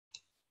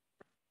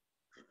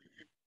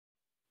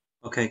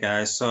Okay,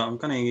 guys, so I'm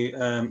going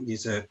to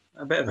use a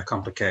bit of a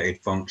complicated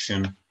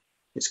function.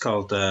 It's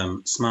called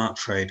Smart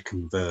Trade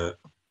Convert.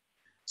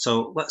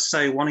 So let's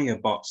say one of your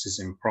bots is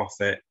in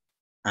profit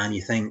and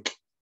you think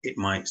it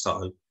might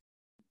sort of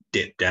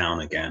dip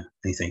down again.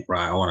 And you think,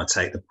 right, I want to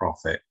take the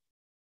profit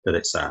that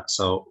it's at.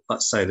 So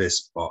let's say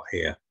this bot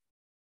here.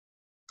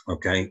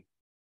 Okay,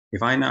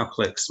 if I now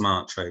click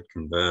Smart Trade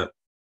Convert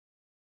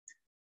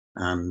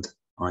and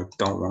I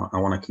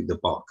want to keep the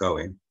bot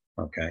going,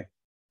 okay.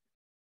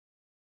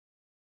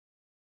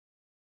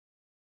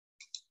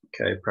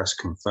 Okay, press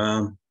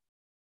confirm.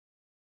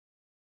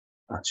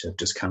 Actually, I've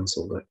just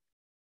cancelled it.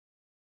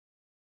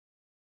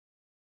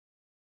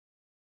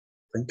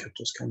 I think I've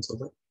just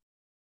cancelled it.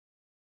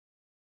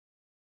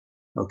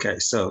 Okay,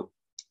 so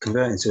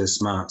converting to a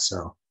smart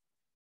cell.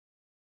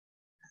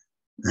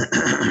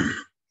 I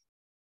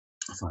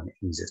find it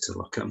easier to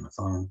look at my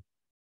phone.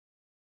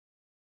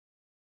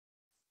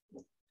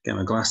 Get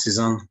my glasses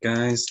on,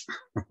 guys.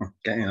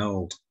 Getting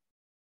old.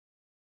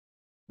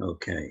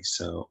 Okay,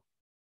 so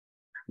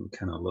I can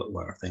kind of look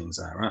where things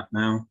are at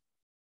now.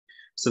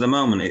 So at the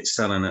moment it's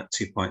selling at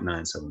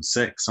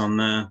 2.976 on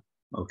there.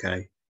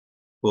 Okay,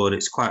 but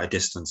it's quite a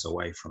distance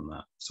away from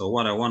that. So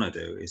what I want to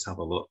do is have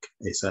a look.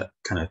 It's at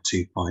kind of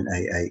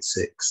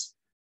 2.886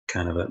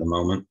 kind of at the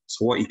moment.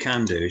 So what you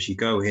can do is you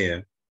go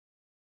here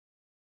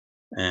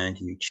and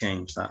you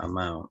change that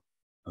amount.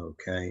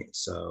 Okay,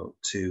 so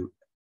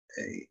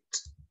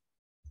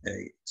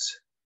 288.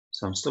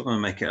 So I'm still going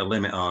to make it a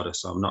limit order,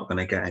 so I'm not going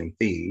to get any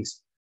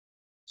fees.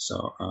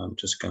 So I'm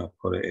just going to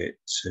put it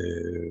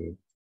to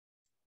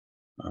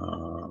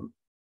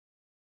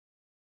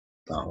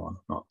that one,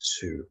 not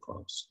too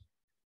close.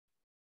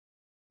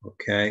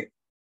 Okay,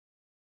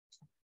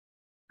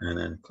 and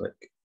then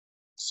click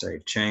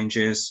Save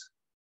Changes.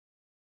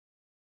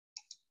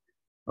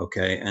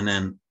 Okay, and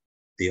then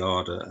the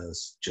order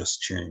has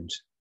just changed.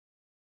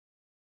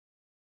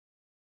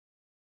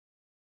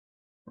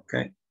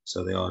 Okay,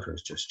 so the order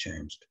has just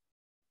changed.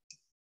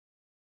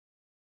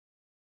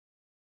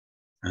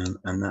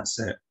 And that's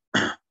it.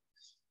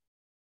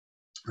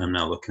 I'm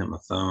now looking at my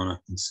phone. I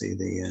can see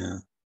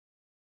the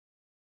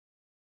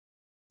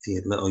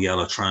little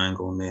yellow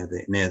triangle near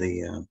the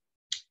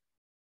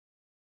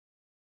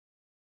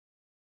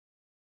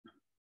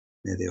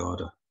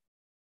order.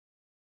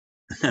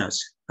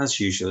 As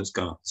usual, it's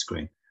gone off the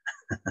screen.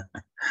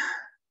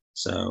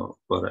 So,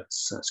 but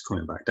it's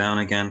coming back down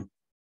again,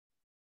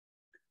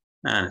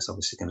 and it's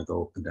obviously going to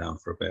go up and down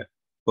for a bit,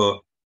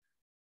 but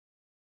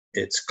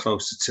it's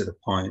closer to the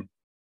point,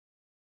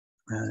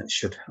 and it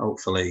should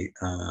hopefully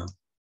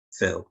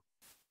fill.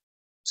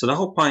 So the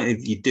whole point of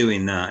you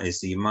doing that is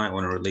that you might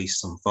want to release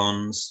some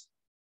funds.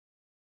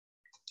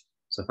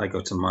 So if I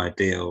go to my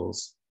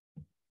deals,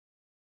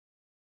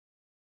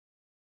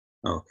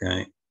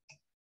 okay,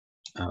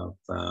 I've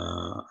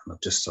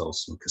just sold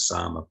some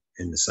Kasama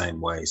in the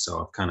same way. So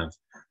I've kind of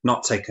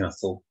not taken a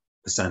full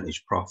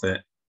percentage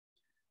profit,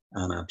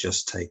 and I've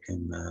just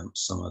taken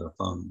some of the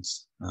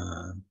funds.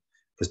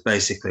 Because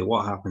basically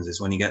what happens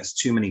is when you get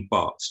too many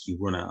bots, you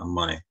run out of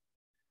money.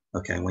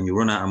 Okay, when you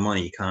run out of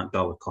money, you can't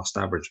dollar cost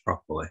average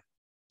properly.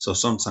 So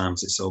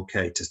sometimes it's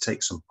okay to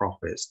take some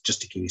profits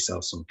just to give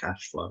yourself some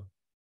cash flow.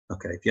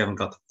 Okay, if you haven't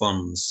got the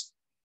funds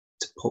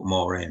to put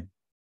more in.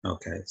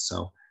 Okay,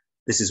 so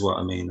this is what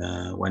I mean.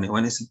 When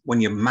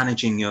you're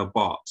managing your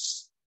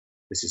bots,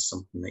 this is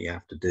something that you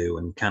have to do,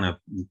 and kind of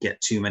you get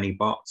too many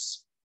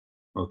bots,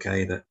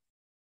 okay, that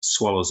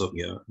swallows up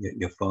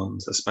your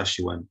funds,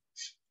 especially when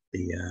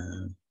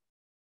the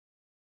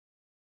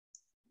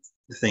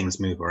things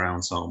move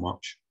around so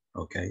much.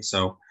 Okay,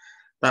 so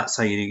that's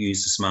how you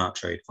use the smart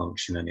trade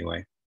function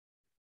anyway.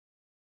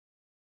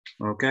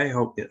 Okay,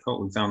 hope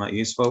we found that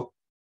useful.